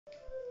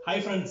Hi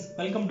friends,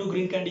 welcome to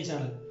Green Candy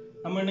channel.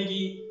 நம்ம இன்னைக்கு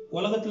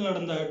உலகத்தில்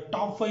நடந்த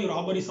டாப் 5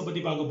 ராபரிஸ்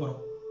பத்தி பார்க்க போறோம்.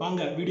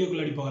 வாங்க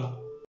வீடியோக்குள்ள அடி போகலாம்.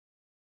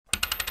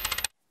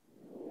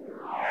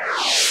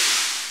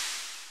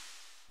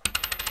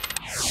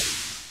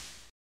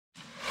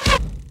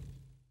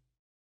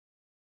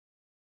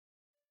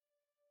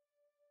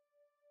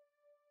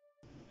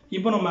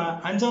 இப்போ நம்ம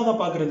அஞ்சாவதா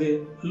பார்க்கிறது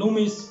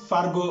லூமிஸ்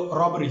ஃபார்கோ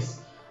ராபரிஸ்.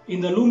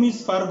 இந்த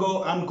லூமிஸ் ஃபார்கோ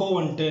அண்ட் கோ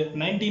வந்துட்டு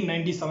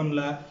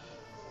 1997ல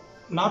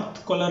நார்த்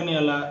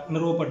கொலர்னியால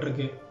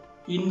நிறுவப்பட்டிருக்கு.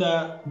 இந்த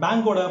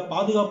பேங்கோட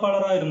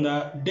பாதுகாப்பாளராக இருந்த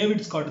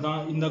டேவிட் ஸ்காட்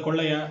தான் இந்த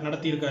கொள்ளையை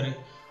நடத்தியிருக்காரு.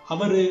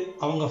 அவர்,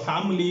 அவங்க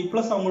ஃபேமிலி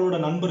ப்ளஸ் அவங்களோட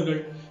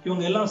நண்பர்கள்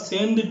இவங்க எல்லாம்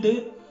சேர்ந்துட்டு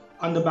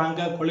அந்த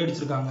பேங்கை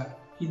கொள்ளையடிச்சிருக்காங்க.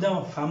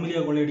 இதான்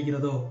ஃபேமிலியாக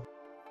கொள்ளையடிக்கிறதோ?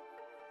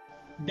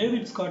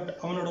 டேவிட் ஸ்காட்,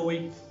 அவனோட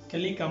ஒய்ஃப்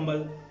கெல்லி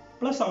கேம்பல்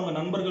ப்ளஸ் அவங்க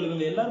நண்பர்கள்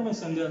இவங்க எல்லாருமே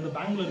சேர்ந்து அந்த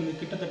பேங்க்ல இருந்து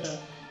கிட்டத்தட்ட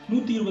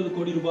 120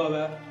 கோடி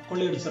ரூபாவை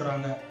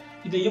கொள்ளையடிச்சிடுறாங்க.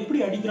 இதை எப்படி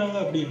அடிக்கிறாங்க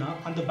அப்படின்னா,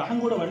 அந்த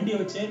பேங்கோட வண்டியை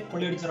வச்சே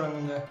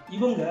கொள்ளையடிச்சிடறாங்க.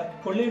 இவங்க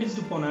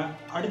கொள்ளையடிச்சுட்டு போன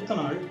அடுத்த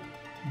நாள்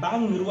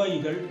பேங்க்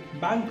நிர்வாகிகள்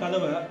பேங்க்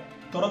கதவை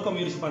திறக்க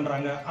முயற்சி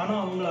பண்றாங்க. ஆனா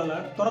அவங்களால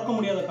திறக்க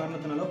முடியாத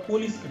காரணத்தினால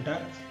போலீஸ் கிட்ட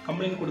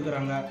கம்ப்ளைண்ட்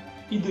கொடுக்குறாங்க.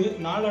 இது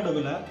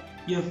நாளடைவில்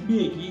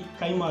FBI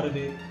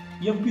கைமாறுது.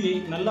 FBI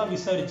நல்லா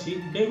விசாரிச்சு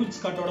டேவிட்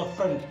ஸ்காட்டோட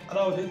ஃப்ரெண்ட்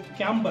அதாவது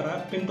கேம்பரை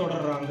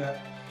பின்தொடர்றாங்க.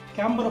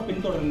 கேம்பரை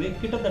பின்தொடர்ந்து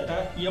கிட்டத்தட்ட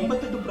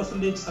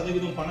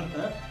 88%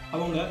 பணத்தை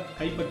அவங்க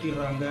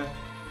கைப்பற்றிடுறாங்க.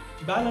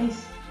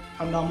 பேலன்ஸ்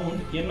அந்த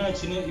அமௌண்ட்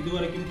என்னாச்சுன்னு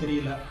இதுவரைக்கும்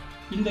தெரியல.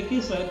 இந்த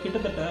கேஸில்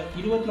கிட்டத்தட்ட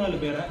 24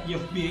 பேரை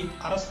FBI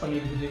அரெஸ்ட்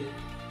பண்ணியிருக்குது.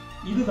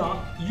 இதுதான்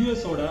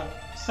யூஎஸோட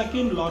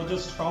செகண்ட்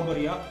லார்ஜஸ்ட்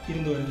ராபரியா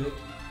இருந்து வருது.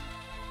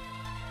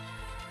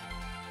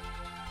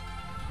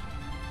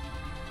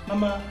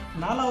 நம்ம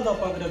நாலாவதா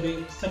பார்க்கறது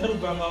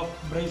சென்ட்ரல் பேங்க் ஆஃப்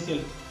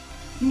பிரேசில்.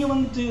 இங்க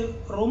வந்துட்டு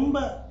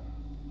ரொம்ப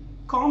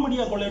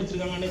காமெடியா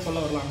கொள்ளையடிச்சிருக்காங்கன்னே சொல்ல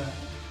வரலாங்க.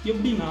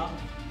 எப்படின்னா,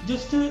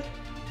 ஜஸ்ட்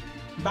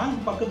பேங்க்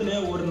பக்கத்துல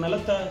ஒரு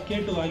நிலத்தை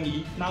கேட்டு வாங்கி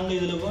நாங்கள்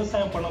இதில்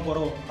விவசாயம் பண்ண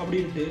போகிறோம்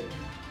அப்படின்ட்டு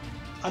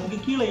அதுக்கு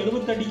கீழே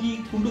 70 அடிக்கு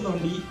குண்டு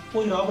தோண்டி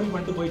போய் ராபரி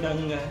பண்ணிட்டு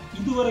போயிட்டாங்க.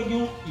 இது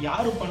வரைக்கும்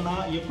யார் பண்ணா,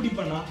 எப்படி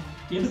பண்ணா,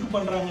 எதுக்கு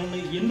பண்ணுறாங்கன்னு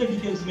எந்த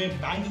டீட்டெயில்ஸுமே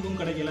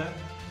பேங்க்குக்கும் கிடைக்கல,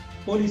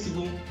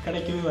 போலீஸுக்கும்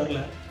கிடைக்கவே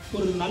வரல.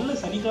 ஒரு நல்ல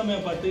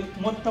சனிக்கிழமையை பார்த்து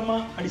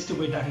மொத்தமாக அடிச்சுட்டு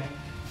போயிட்டாங்க.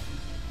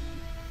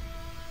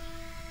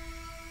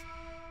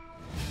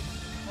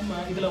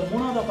 நம்ம இதில்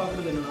மூணாவதாக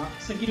பார்க்குறது என்னன்னா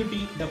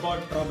செக்யூரிட்டி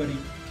டெபார்ட் ராபரி.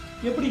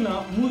 எப்படின்னா,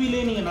 மூவிலே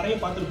நீங்கள் நிறைய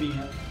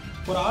பார்த்துருப்பீங்க,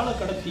 ஒரு ஆளை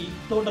கடத்தி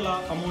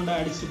டோட்டலாக அமௌண்ட்டை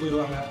அடிச்சுட்டு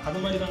போயிடுவாங்க. அது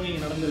மாதிரி தாங்க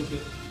இங்கே நடந்திருக்கு.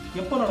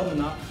 எப்போ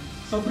நடந்துன்னா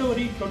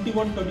February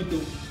 21, 22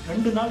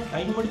 2 நாள்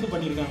டைம் எடுத்து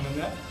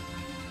பண்ணியிருக்காங்க.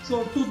 ஸோ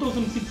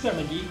 2006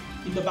 அன்னைக்கு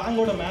இந்த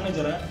பேங்கோட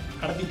மேனேஜரை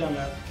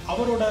கடத்திட்டாங்க.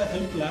 அவரோட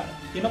ஹெல்ப்பில்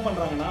என்ன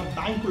பண்ணுறாங்கன்னா,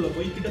 பேங்க்குள்ளே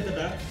போய்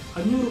கிட்டத்தட்ட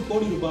 500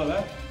 கோடி ரூபாவை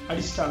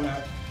அடிச்சிட்டாங்க.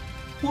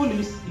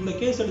 போலீஸ் இந்த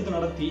கேஸ் எடுத்து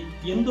நடத்தி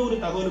எந்த ஒரு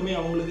தகவலுமே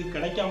அவங்களுக்கு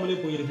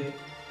கிடைக்காமலே போயிடுது.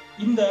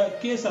 இந்த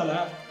கேஸால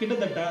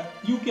கிட்டத்தட்ட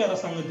UK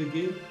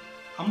அரசாங்கத்துக்கு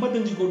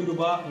 55 கோடி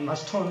ரூபாய்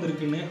நஷ்டம்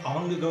வந்திருக்குன்னு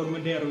அவங்க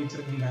கவர்மெண்டே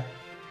அறிவிச்சிருக்குங்க.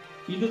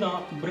 இதுதான்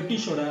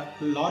பிரிட்டிஷோட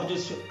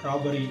லார்ஜஸ்ட்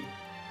ராபரி.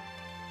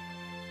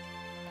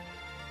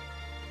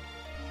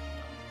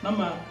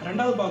 நம்ம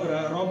ரெண்டாவது பார்க்குற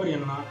ராபரி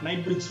என்னன்னா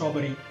நைட் பிரிட்ஜ்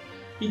ராபரி.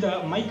 இதை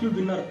மைக்கேல்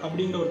வின்னர்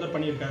அப்படிங்கிற ஒருத்தர்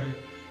பண்ணியிருக்காரு.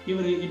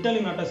 இவர்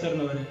இட்டாலி நாட்டை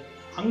சேர்ந்தவர்.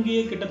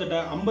 அங்கேயே கிட்டத்தட்ட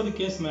 50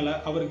 கேஸ் மேலே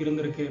அவருக்கு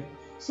இருந்திருக்கு.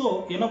 ஸோ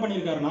என்ன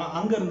பண்ணியிருக்காருன்னா,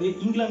 அங்கேருந்து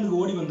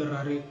இங்கிலாந்துக்கு ஓடி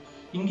வந்துடுறாரு.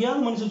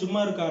 இங்கேயாவது மனுஷன்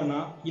சும்மா இருக்காருன்னா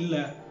இல்லை.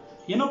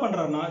 என்ன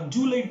பண்ணுறாருன்னா,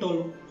 July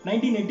 12,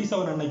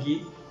 1987 அன்னைக்கு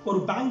ஒரு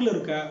பேங்க்ல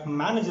இருக்க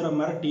மேனேஜரை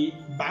மிரட்டி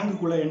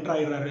பேங்குக்குள்ளே என்ட்ரு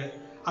ஆயிடுறாரு.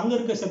 அங்கே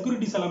இருக்க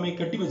செக்யூரிட்டிஸ் எல்லாமே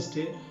கட்டி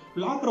வச்சுட்டு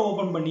லாக்கரை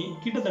ஓப்பன் பண்ணி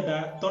கிட்டத்தட்ட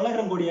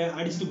 900 கோடியை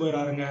அடிச்சுட்டு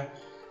போயிடறாருங்க.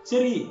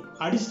 சரி,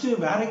 அடிச்சுட்டு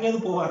வேற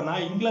எங்கேயாவது போவார்னா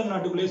இங்கிலாந்து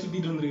நாட்டுக்குள்ளேயே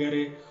சுற்றிட்டு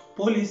இருந்திருக்காரு.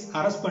 போலீஸ்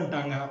அரெஸ்ட்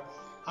பண்ணிட்டாங்க.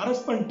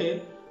 அரெஸ்ட் பண்ணிட்டு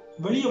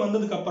வெளியே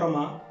வந்ததுக்கு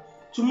அப்புறமா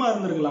சும்மா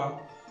இருந்திருக்கலாம்.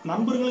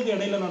 நண்பர்களுக்கு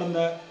இடையில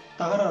நடந்த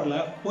தகராறுல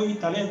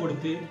போய் தலையை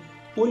கொடுத்து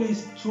போலீஸ்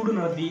சூடு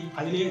நடத்தி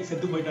அதிலேயே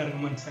செத்து போயிட்டாருங்க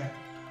மனுஷன்.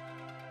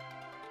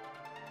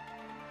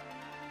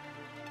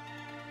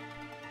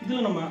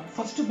 இதுல நம்ம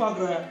ஃபர்ஸ்ட்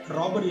பார்க்குற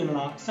ராபரி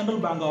என்னன்னா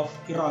சென்ட்ரல் பேங்க் ஆஃப்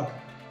ஈராக்.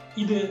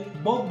 இது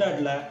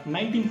பாக்தாட்ல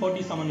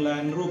 1947ல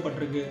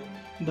நிறுவப்பட்டிருக்கு.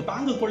 இந்த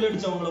பேங்கை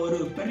கொள்ளையடிச்சவங்கள ஒரு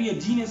பெரிய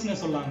ஜீனியஸ்னே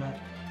சொல்லாங்க.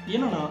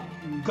 என்னன்னா,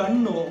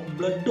 கன்னோ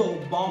பிளட்டோ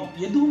பாம்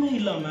எதுவுமே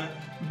இல்லாம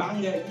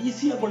பேங்கை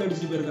ஈஸியா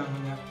கொள்ளையடிச்சுட்டு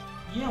போயிருக்காங்க.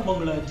 ஏன்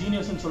அவங்கள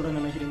ஜீனியஸ்ன்னு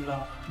சொல்றேன்னு நினைக்கிறீங்களா?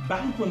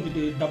 பேங்க்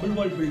வந்துட்டு டபுள்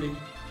வால் பில்டிங்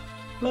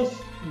ப்ளஸ்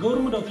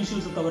கவர்மெண்ட்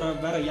அஃபீஷியல்ஸை தவிர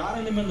வேற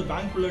யாராலையுமே அந்த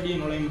பேங்க் உள்ளாடியே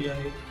நுழைய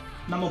முடியாது.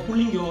 நம்ம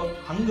புள்ளிங்கோ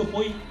அங்கே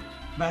போய்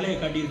வேலையை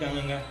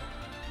காட்டியிருக்காங்கங்க.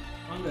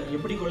 அங்கே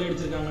எப்படி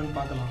கொள்ளையடிச்சிருக்காங்கன்னு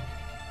பார்க்கலாம்.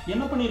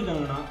 என்ன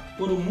பண்ணியிருக்காங்கன்னா,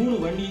 ஒரு 3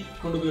 வண்டி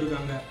கொண்டு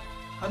போயிருக்காங்க.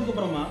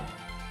 அதுக்கப்புறமா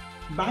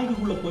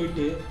பேங்க்குள்ளே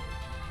போயிட்டு,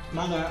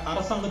 நாங்கள்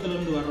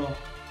அரசாங்கத்திலேருந்து வர்றோம்,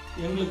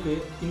 எங்களுக்கு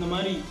இந்த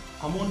மாதிரி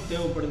அமௌண்ட்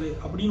தேவைப்படுது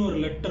அப்படின்னு ஒரு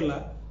லெட்டரில்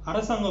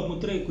அரசாங்க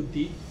முத்திரையை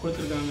குத்தி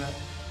கொடுத்துருக்காங்க.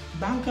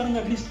 பேங்க்காரங்க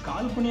அட்லீஸ்ட்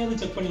கால் பண்ணியாவது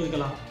செக்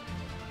பண்ணியிருக்கலாம்.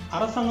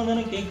 அரசாங்கம்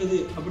தானே கேட்குது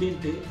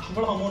அப்படின்ட்டு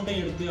அவ்வளோ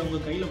அமௌண்ட்டையும் எடுத்து அவங்க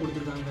கையில்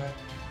கொடுத்துருக்காங்க.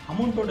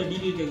 அமௌண்ட்டோட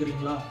டீட்டெயில்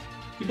கேட்குறீங்களா?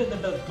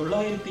 கிட்டத்தட்ட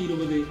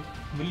 $920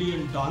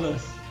 மில்லியன்.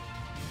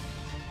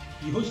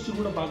 யோசிச்சு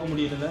கூட பார்க்க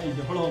முடியல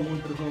எவ்வளோ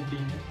அமௌண்ட் இருக்கும்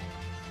அப்படின்னு.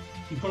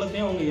 இப்பொழுதே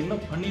அவங்க என்ன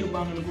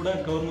பண்ணியிருப்பாங்கன்னு கூட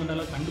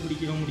கவர்மெண்டால்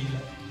கண்டுபிடிக்கவே முடியல.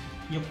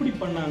 எப்படி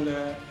பண்ணாங்க,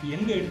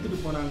 எங்கே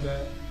எடுத்துகிட்டு போனாங்க,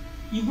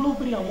 இவ்வளோ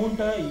பெரிய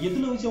அமௌண்ட்டை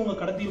எதில் வச்சு அவங்க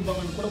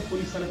கடத்தியிருப்பாங்கன்னு கூட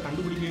போலீஸால்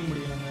கண்டுபிடிக்கவே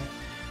முடியலைங்க.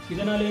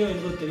 இதனாலேயோ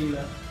என்னதோ தெரியல,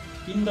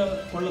 இந்த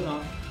கொள்ளை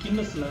தான்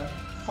கின்னஸில்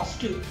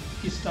ஃபஸ்ட்டு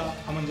ஹிஸ்டாக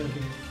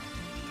அமைஞ்சிருக்கு.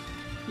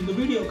 இந்த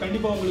வீடியோ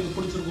கண்டிப்பாக உங்களுக்கு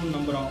பிடிச்சிருக்குன்னு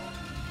நம்புகிறோம்.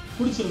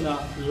 பிடிச்சிருந்தா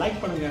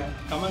லைக் பண்ணுங்கள்,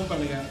 கமெண்ட்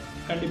பண்ணுங்கள்,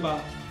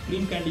 கண்டிப்பாக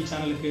க்ரீன் கேண்டி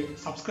சேனலுக்கு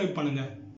சப்ஸ்கிரைப் பண்ணுங்கள்.